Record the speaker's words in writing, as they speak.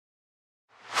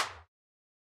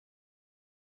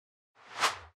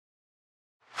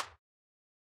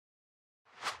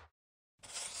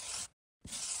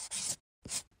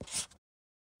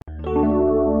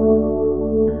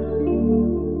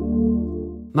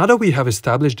Now that we have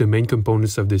established the main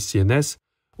components of the CNS,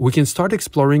 we can start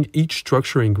exploring each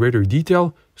structure in greater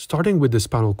detail, starting with the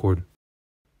spinal cord.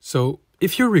 So,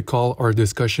 if you recall our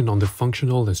discussion on the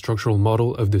functional and structural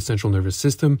model of the central nervous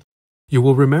system, you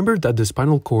will remember that the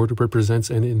spinal cord represents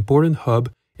an important hub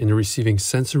in receiving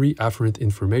sensory afferent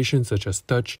information such as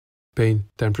touch, pain,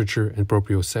 temperature, and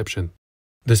proprioception.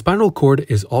 The spinal cord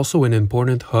is also an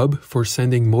important hub for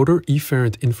sending motor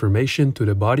efferent information to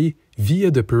the body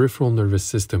via the peripheral nervous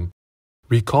system.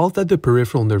 Recall that the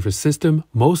peripheral nervous system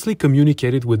mostly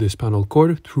communicated with the spinal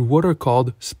cord through what are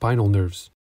called spinal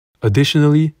nerves.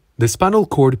 Additionally, the spinal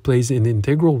cord plays an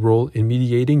integral role in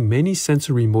mediating many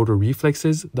sensory motor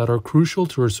reflexes that are crucial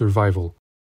to our survival.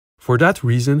 For that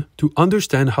reason, to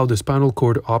understand how the spinal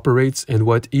cord operates and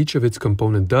what each of its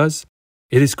components does,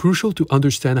 it is crucial to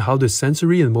understand how the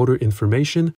sensory and motor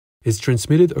information is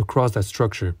transmitted across that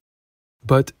structure.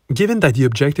 But given that the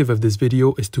objective of this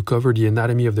video is to cover the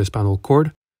anatomy of the spinal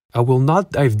cord, I will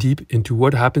not dive deep into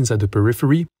what happens at the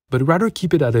periphery, but rather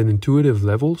keep it at an intuitive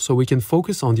level so we can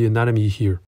focus on the anatomy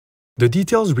here. The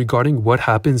details regarding what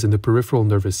happens in the peripheral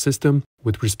nervous system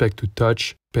with respect to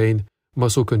touch, pain,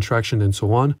 muscle contraction, and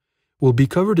so on will be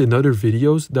covered in other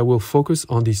videos that will focus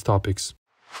on these topics.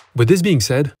 With this being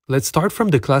said, let's start from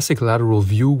the classic lateral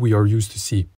view we are used to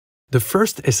see. The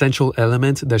first essential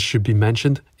element that should be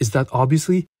mentioned is that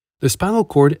obviously, the spinal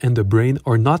cord and the brain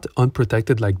are not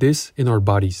unprotected like this in our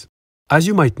bodies. As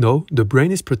you might know, the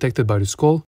brain is protected by the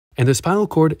skull, and the spinal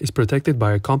cord is protected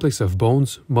by a complex of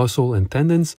bones, muscle, and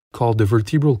tendons called the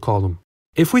vertebral column.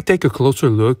 If we take a closer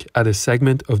look at a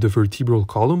segment of the vertebral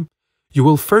column, you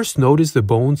will first notice the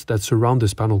bones that surround the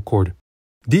spinal cord.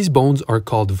 These bones are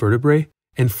called vertebrae,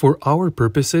 and for our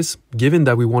purposes, given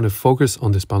that we want to focus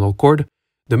on the spinal cord,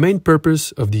 the main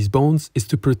purpose of these bones is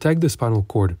to protect the spinal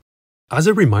cord. As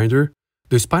a reminder,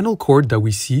 the spinal cord that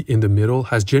we see in the middle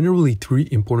has generally three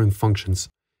important functions.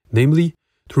 Namely,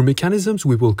 through mechanisms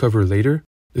we will cover later,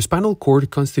 the spinal cord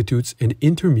constitutes an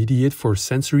intermediate for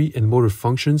sensory and motor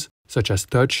functions such as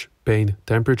touch, pain,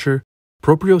 temperature,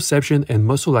 proprioception, and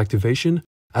muscle activation,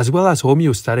 as well as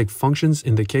homeostatic functions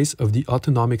in the case of the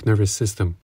autonomic nervous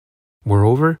system.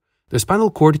 Moreover, the spinal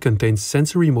cord contains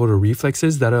sensory motor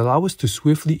reflexes that allow us to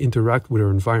swiftly interact with our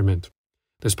environment.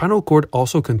 The spinal cord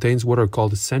also contains what are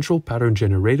called central pattern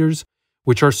generators,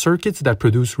 which are circuits that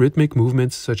produce rhythmic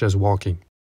movements such as walking.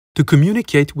 To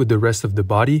communicate with the rest of the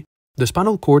body, the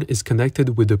spinal cord is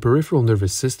connected with the peripheral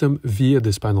nervous system via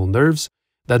the spinal nerves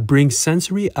that bring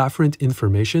sensory afferent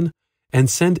information and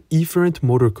send efferent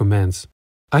motor commands.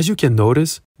 As you can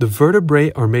notice, the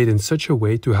vertebrae are made in such a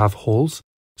way to have holes,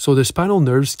 so the spinal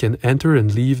nerves can enter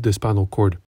and leave the spinal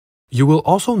cord. You will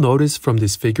also notice from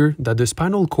this figure that the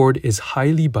spinal cord is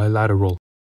highly bilateral.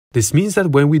 This means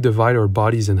that when we divide our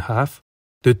bodies in half,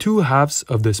 the two halves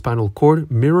of the spinal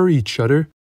cord mirror each other,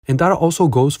 and that also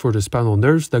goes for the spinal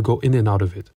nerves that go in and out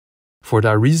of it. For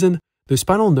that reason, the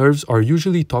spinal nerves are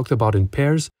usually talked about in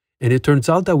pairs, and it turns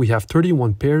out that we have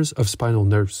 31 pairs of spinal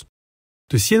nerves.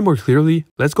 To see it more clearly,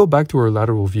 let's go back to our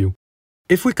lateral view.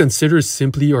 If we consider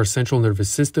simply our central nervous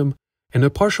system and a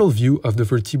partial view of the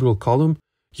vertebral column,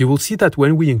 you will see that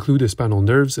when we include the spinal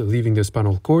nerves leaving the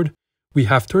spinal cord, we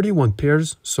have 31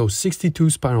 pairs, so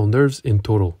 62 spinal nerves in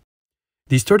total.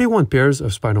 These 31 pairs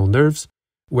of spinal nerves,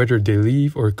 whether they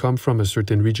leave or come from a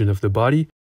certain region of the body,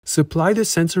 supply the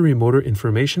sensory motor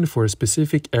information for a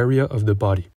specific area of the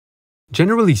body.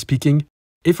 Generally speaking,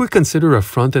 if we consider a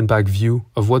front and back view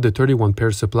of what the 31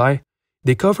 pairs supply,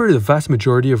 they cover the vast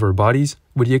majority of our bodies,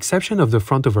 with the exception of the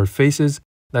front of our faces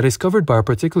that is covered by a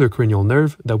particular cranial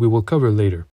nerve that we will cover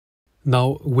later.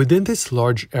 Now, within this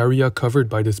large area covered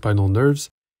by the spinal nerves,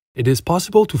 it is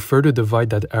possible to further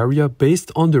divide that area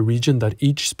based on the region that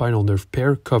each spinal nerve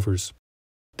pair covers.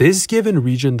 This given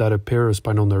region that a pair of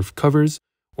spinal nerve covers,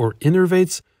 or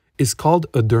innervates, is called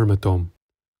a dermatome.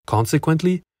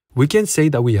 Consequently, we can say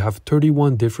that we have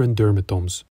 31 different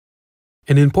dermatomes.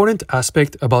 An important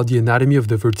aspect about the anatomy of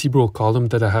the vertebral column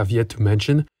that I have yet to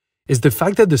mention is the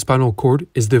fact that the spinal cord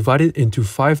is divided into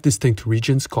 5 distinct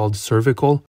regions called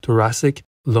cervical, thoracic,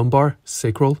 lumbar,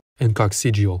 sacral, and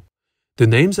coccygeal. The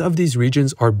names of these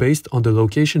regions are based on the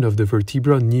location of the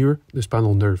vertebra near the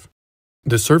spinal nerve.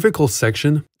 The cervical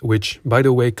section, which by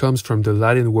the way comes from the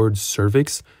Latin word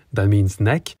cervix, that means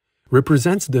neck,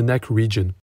 represents the neck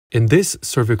region. In this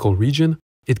cervical region,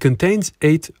 it contains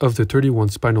 8 of the 31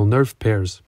 spinal nerve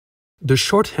pairs. The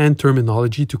shorthand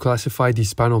terminology to classify these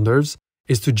spinal nerves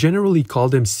is to generally call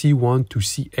them C1 to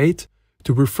C8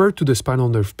 to refer to the spinal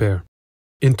nerve pair.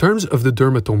 In terms of the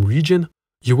dermatome region,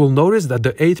 you will notice that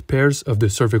the 8 pairs of the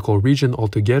cervical region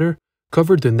altogether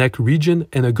cover the neck region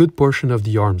and a good portion of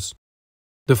the arms.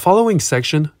 The following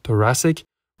section, thoracic,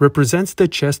 represents the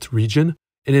chest region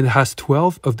and it has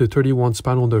 12 of the 31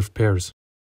 spinal nerve pairs.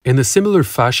 In a similar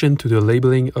fashion to the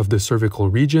labeling of the cervical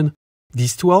region,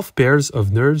 these 12 pairs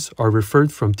of nerves are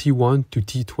referred from T1 to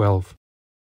T12.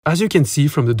 As you can see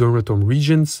from the dermatome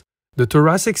regions, the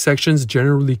thoracic sections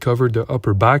generally cover the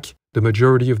upper back, the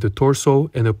majority of the torso,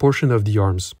 and a portion of the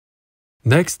arms.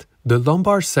 Next, the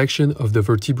lumbar section of the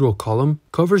vertebral column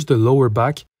covers the lower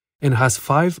back and has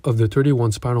 5 of the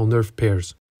 31 spinal nerve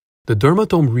pairs. The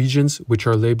dermatome regions, which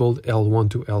are labeled L1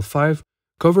 to L5,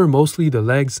 cover mostly the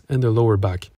legs and the lower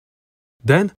back.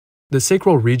 Then, the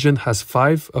sacral region has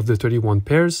 5 of the 31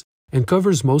 pairs and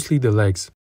covers mostly the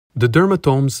legs. The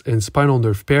dermatomes and spinal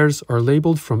nerve pairs are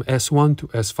labeled from S1 to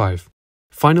S5.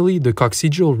 Finally, the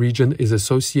coccygeal region is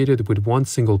associated with one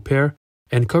single pair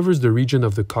and covers the region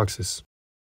of the coccyx.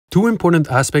 Two important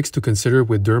aspects to consider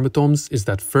with dermatomes is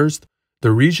that first,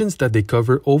 the regions that they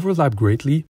cover overlap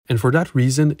greatly, and for that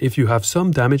reason, if you have some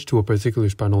damage to a particular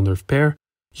spinal nerve pair,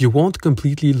 you won't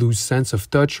completely lose sense of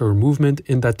touch or movement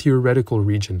in that theoretical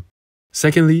region.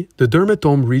 Secondly, the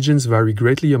dermatome regions vary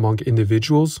greatly among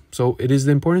individuals, so it is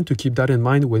important to keep that in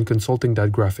mind when consulting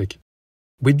that graphic.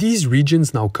 With these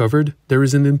regions now covered, there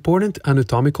is an important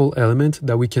anatomical element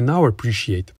that we can now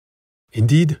appreciate.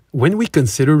 Indeed, when we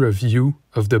consider a view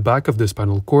of the back of the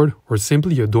spinal cord, or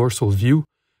simply a dorsal view,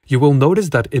 you will notice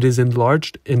that it is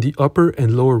enlarged in the upper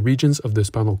and lower regions of the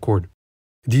spinal cord.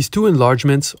 These two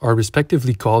enlargements are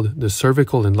respectively called the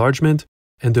cervical enlargement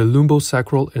and the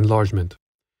lumbosacral enlargement.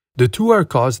 The two are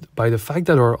caused by the fact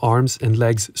that our arms and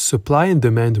legs supply and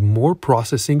demand more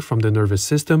processing from the nervous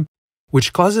system,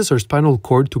 which causes our spinal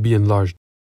cord to be enlarged.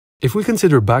 If we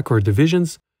consider backward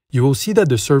divisions, you will see that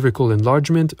the cervical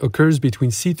enlargement occurs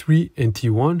between C3 and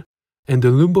T1, and the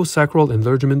lumbosacral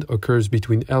enlargement occurs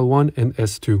between L1 and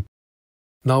S2.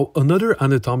 Now, another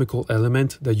anatomical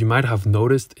element that you might have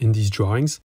noticed in these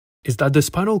drawings is that the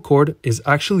spinal cord is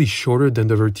actually shorter than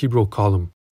the vertebral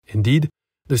column. Indeed,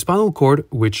 the spinal cord,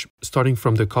 which, starting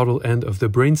from the caudal end of the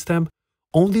brainstem,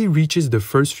 only reaches the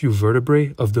first few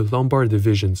vertebrae of the lumbar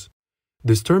divisions.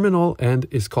 This terminal end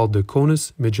is called the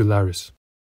conus medullaris.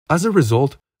 As a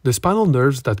result, the spinal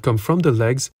nerves that come from the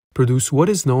legs produce what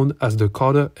is known as the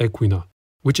cauda equina,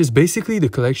 which is basically the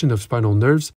collection of spinal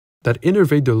nerves that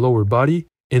innervate the lower body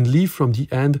and leave from the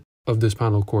end of the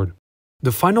spinal cord.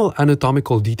 The final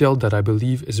anatomical detail that I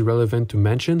believe is relevant to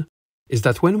mention is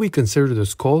that when we consider the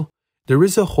skull, there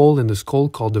is a hole in the skull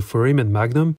called the foramen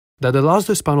magnum that allows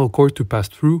the spinal cord to pass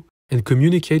through and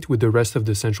communicate with the rest of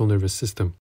the central nervous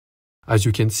system. As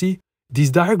you can see, these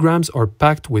diagrams are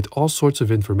packed with all sorts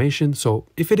of information, so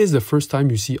if it is the first time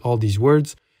you see all these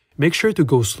words, make sure to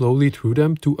go slowly through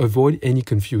them to avoid any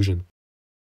confusion.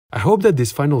 I hope that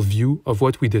this final view of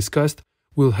what we discussed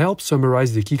will help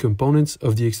summarize the key components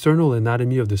of the external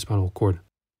anatomy of the spinal cord.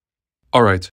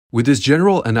 Alright, with this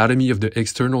general anatomy of the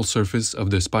external surface of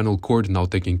the spinal cord now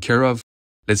taken care of,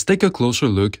 let's take a closer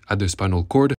look at the spinal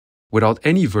cord without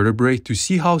any vertebrae to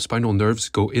see how spinal nerves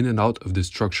go in and out of the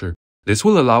structure. This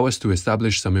will allow us to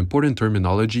establish some important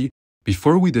terminology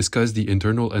before we discuss the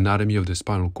internal anatomy of the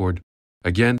spinal cord.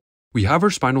 Again, we have our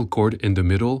spinal cord in the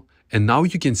middle, and now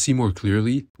you can see more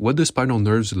clearly what the spinal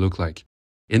nerves look like.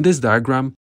 In this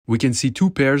diagram, we can see two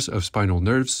pairs of spinal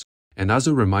nerves, and as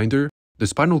a reminder, the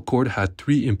spinal cord had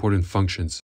three important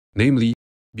functions, namely,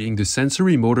 being the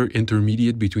sensory motor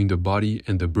intermediate between the body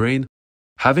and the brain,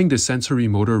 having the sensory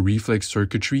motor reflex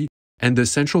circuitry, and the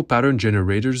central pattern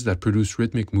generators that produce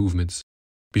rhythmic movements.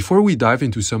 Before we dive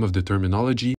into some of the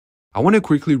terminology, I want to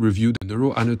quickly review the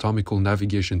neuroanatomical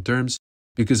navigation terms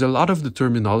because a lot of the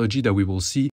terminology that we will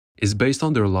see is based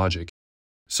on their logic.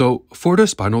 So, for the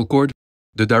spinal cord,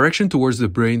 the direction towards the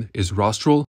brain is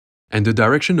rostral, and the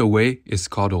direction away is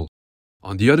caudal.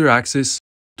 On the other axis,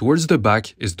 towards the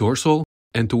back is dorsal,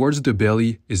 and towards the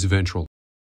belly is ventral.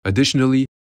 Additionally,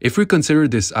 if we consider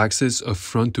this axis of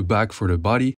front to back for the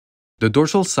body, the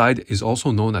dorsal side is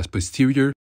also known as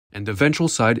posterior, and the ventral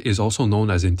side is also known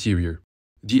as anterior.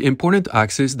 The important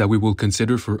axis that we will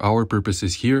consider for our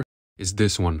purposes here is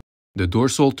this one, the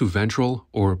dorsal to ventral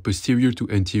or posterior to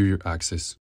anterior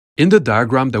axis. In the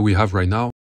diagram that we have right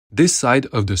now, this side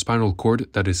of the spinal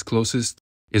cord that is closest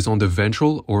is on the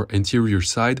ventral or anterior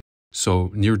side,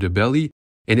 so near the belly,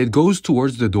 and it goes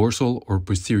towards the dorsal or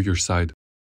posterior side.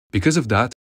 Because of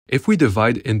that, if we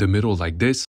divide in the middle like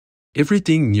this,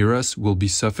 everything near us will be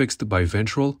suffixed by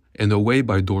ventral and away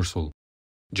by dorsal.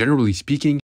 Generally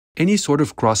speaking, any sort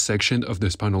of cross-section of the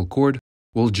spinal cord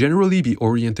will generally be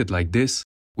oriented like this,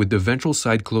 with the ventral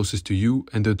side closest to you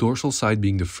and the dorsal side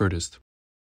being the furthest.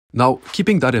 Now,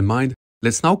 keeping that in mind,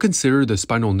 let's now consider the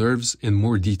spinal nerves in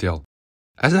more detail.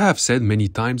 As I have said many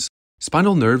times,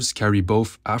 spinal nerves carry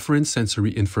both afferent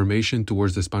sensory information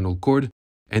towards the spinal cord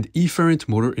and efferent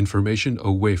motor information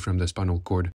away from the spinal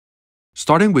cord.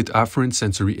 Starting with afferent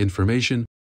sensory information,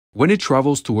 when it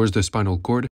travels towards the spinal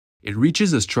cord, it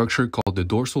reaches a structure called the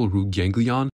dorsal root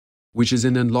ganglion, which is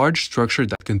an enlarged structure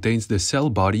that contains the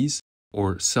cell bodies,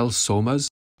 or cell somas,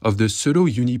 of the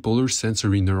pseudo-unipolar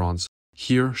sensory neurons,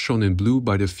 here shown in blue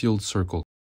by the filled circle.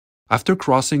 After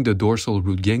crossing the dorsal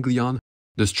root ganglion,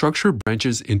 the structure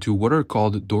branches into what are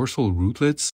called dorsal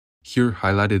rootlets, here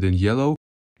highlighted in yellow,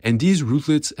 and these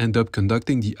rootlets end up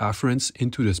conducting the afferents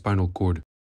into the spinal cord.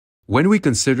 When we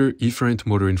consider efferent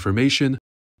motor information,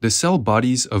 the cell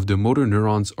bodies of the motor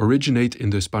neurons originate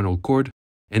in the spinal cord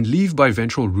and leave by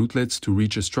ventral rootlets to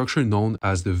reach a structure known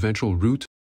as the ventral root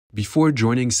before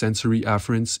joining sensory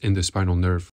afferents in the spinal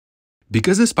nerve.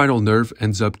 Because the spinal nerve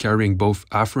ends up carrying both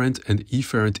afferent and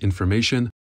efferent information,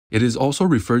 it is also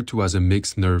referred to as a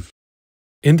mixed nerve.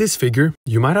 In this figure,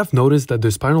 you might have noticed that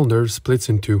the spinal nerve splits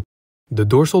in two. The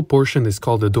dorsal portion is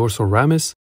called the dorsal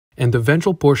ramus, and the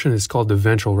ventral portion is called the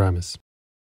ventral ramus.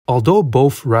 Although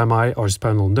both rami are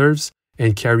spinal nerves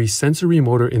and carry sensory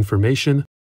motor information,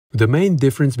 the main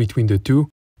difference between the two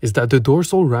is that the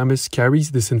dorsal ramus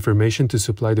carries this information to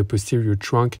supply the posterior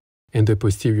trunk and the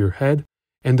posterior head,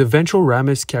 and the ventral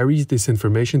ramus carries this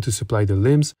information to supply the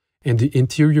limbs and the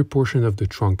interior portion of the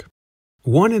trunk.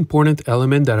 One important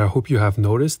element that I hope you have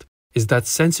noticed is that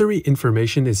sensory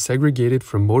information is segregated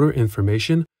from motor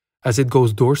information as it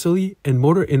goes dorsally and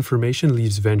motor information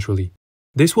leaves ventrally.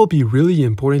 This will be really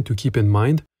important to keep in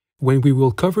mind when we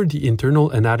will cover the internal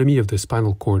anatomy of the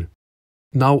spinal cord.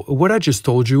 Now, what I just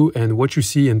told you and what you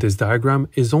see in this diagram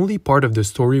is only part of the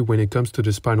story when it comes to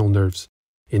the spinal nerves.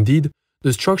 Indeed,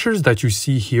 the structures that you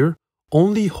see here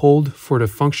only hold for the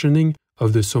functioning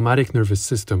of the somatic nervous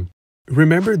system.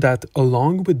 Remember that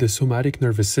along with the somatic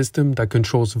nervous system that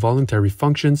controls voluntary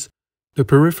functions, the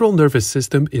peripheral nervous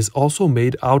system is also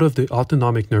made out of the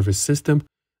autonomic nervous system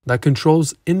that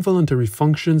controls involuntary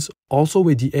functions also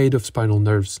with the aid of spinal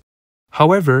nerves.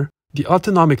 However, the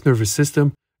autonomic nervous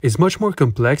system is much more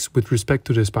complex with respect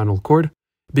to the spinal cord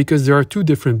because there are two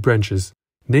different branches,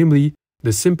 namely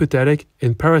the sympathetic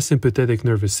and parasympathetic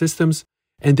nervous systems,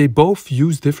 and they both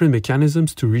use different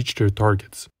mechanisms to reach their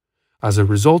targets. As a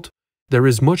result, there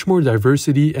is much more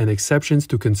diversity and exceptions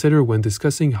to consider when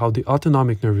discussing how the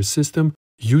autonomic nervous system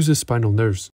uses spinal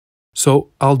nerves. So,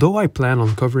 although I plan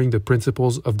on covering the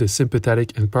principles of the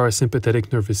sympathetic and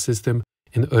parasympathetic nervous system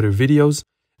in other videos,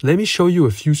 let me show you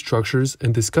a few structures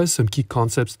and discuss some key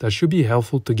concepts that should be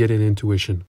helpful to get an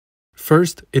intuition.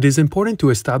 First, it is important to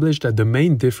establish that the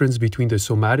main difference between the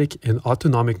somatic and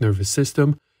autonomic nervous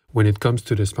system when it comes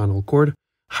to the spinal cord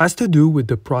has to do with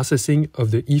the processing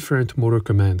of the efferent motor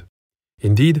command.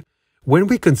 Indeed, when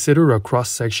we consider a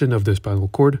cross-section of the spinal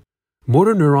cord,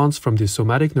 motor neurons from the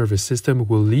somatic nervous system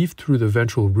will leave through the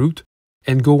ventral root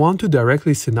and go on to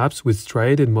directly synapse with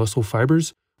striated muscle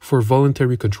fibers for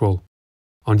voluntary control.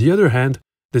 On the other hand,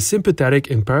 the sympathetic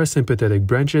and parasympathetic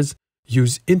branches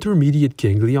use intermediate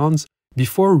ganglions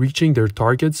before reaching their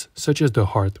targets, such as the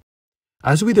heart.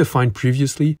 As we defined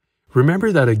previously,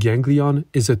 remember that a ganglion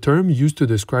is a term used to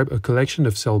describe a collection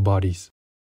of cell bodies.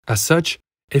 As such,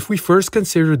 if we first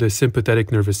consider the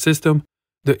sympathetic nervous system,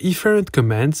 the efferent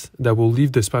commands that will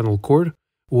leave the spinal cord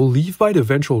will leave by the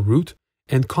ventral root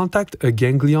and contact a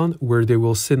ganglion where they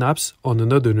will synapse on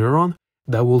another neuron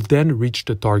that will then reach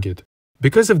the target.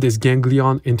 Because of this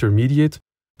ganglion intermediate,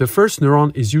 the first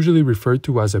neuron is usually referred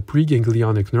to as a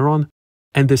preganglionic neuron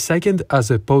and the second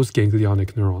as a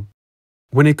postganglionic neuron.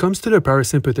 When it comes to the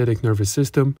parasympathetic nervous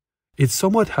system, it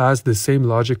somewhat has the same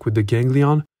logic with the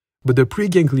ganglion, but the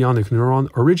preganglionic neuron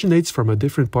originates from a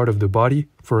different part of the body,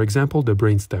 for example the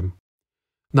brainstem.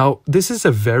 Now, this is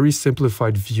a very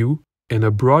simplified view and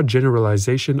a broad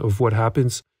generalization of what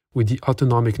happens with the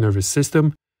autonomic nervous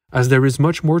system, as there is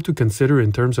much more to consider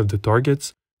in terms of the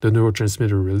targets, the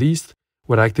neurotransmitter released,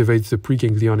 what activates the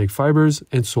preganglionic fibers,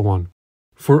 and so on.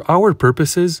 For our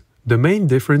purposes, the main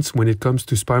difference when it comes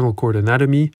to spinal cord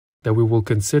anatomy that we will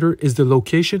consider is the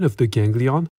location of the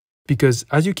ganglion, because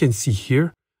as you can see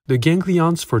here, the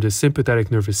ganglions for the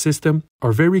sympathetic nervous system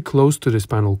are very close to the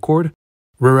spinal cord,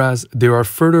 whereas they are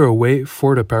further away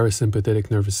for the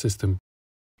parasympathetic nervous system.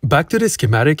 Back to the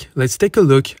schematic, let's take a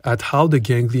look at how the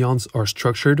ganglions are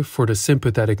structured for the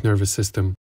sympathetic nervous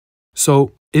system.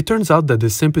 So, it turns out that the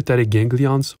sympathetic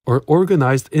ganglions are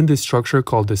organized in this structure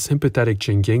called the sympathetic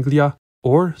chain ganglia,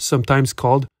 or sometimes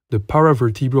called the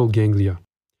paravertebral ganglia.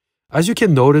 As you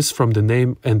can notice from the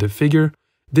name and the figure,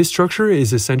 this structure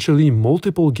is essentially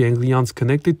multiple ganglions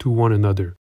connected to one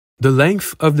another. The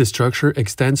length of the structure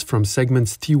extends from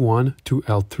segments T1 to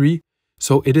L3,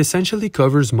 so it essentially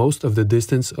covers most of the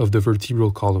distance of the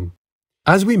vertebral column.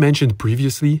 As we mentioned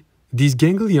previously, these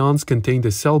ganglions contain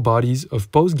the cell bodies of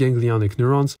postganglionic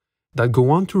neurons that go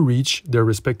on to reach their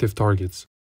respective targets.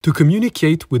 To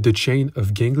communicate with the chain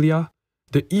of ganglia,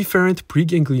 the efferent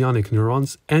preganglionic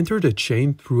neurons enter the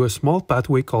chain through a small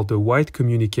pathway called the white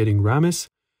communicating ramus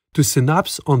to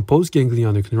synapse on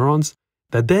postganglionic neurons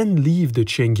that then leave the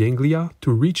chain ganglia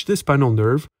to reach the spinal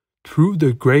nerve through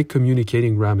the gray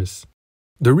communicating ramus.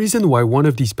 The reason why one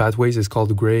of these pathways is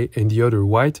called gray and the other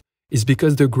white is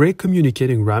because the gray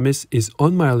communicating ramus is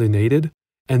unmyelinated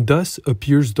and thus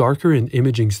appears darker in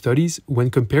imaging studies when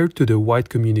compared to the white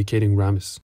communicating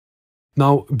ramus.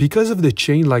 Now, because of the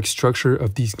chain-like structure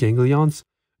of these ganglions,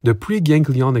 the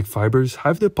preganglionic fibers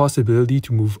have the possibility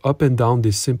to move up and down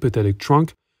this sympathetic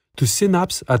trunk to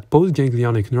synapse at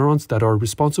postganglionic neurons that are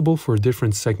responsible for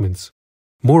different segments.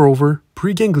 Moreover,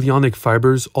 preganglionic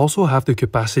fibers also have the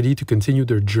capacity to continue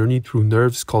their journey through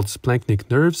nerves called splanchnic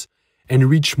nerves and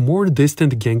reach more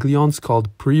distant ganglions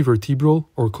called prevertebral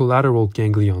or collateral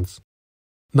ganglions.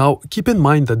 Now, keep in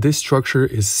mind that this structure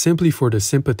is simply for the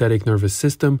sympathetic nervous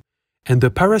system, and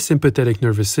the parasympathetic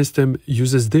nervous system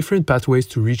uses different pathways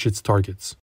to reach its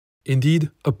targets. Indeed,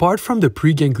 apart from the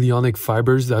preganglionic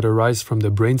fibers that arise from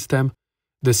the brainstem,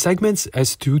 the segments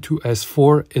S2 to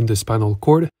S4 in the spinal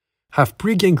cord have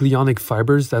preganglionic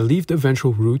fibers that leave the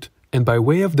ventral root and by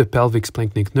way of the pelvic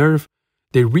splanchnic nerve,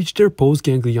 they reach their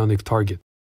postganglionic target.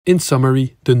 In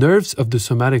summary, the nerves of the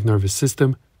somatic nervous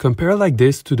system compare like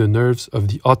this to the nerves of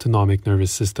the autonomic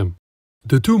nervous system.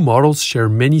 The two models share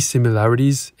many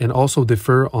similarities and also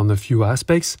differ on a few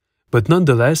aspects, but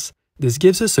nonetheless, this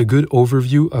gives us a good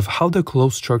overview of how the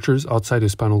closed structures outside the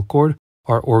spinal cord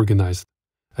are organized.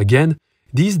 Again,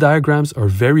 these diagrams are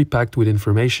very packed with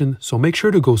information, so make sure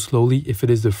to go slowly if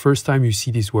it is the first time you see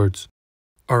these words.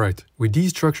 Alright, with these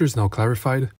structures now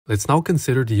clarified, let's now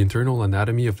consider the internal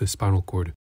anatomy of the spinal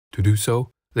cord. To do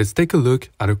so, let's take a look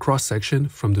at a cross-section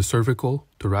from the cervical,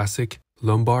 thoracic,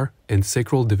 lumbar, and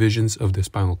sacral divisions of the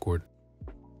spinal cord.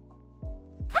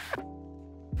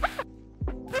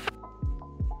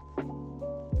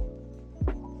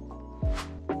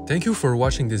 Thank you for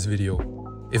watching this video.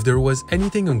 If there was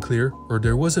anything unclear or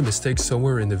there was a mistake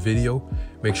somewhere in the video,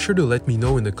 make sure to let me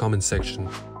know in the comment section.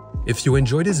 If you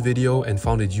enjoyed this video and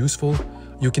found it useful,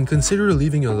 you can consider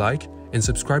leaving a like and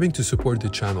subscribing to support the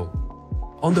channel.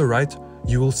 On the right,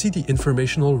 you will see the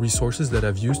informational resources that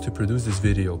I've used to produce this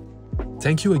video.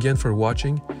 Thank you again for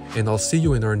watching, and I'll see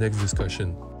you in our next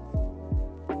discussion.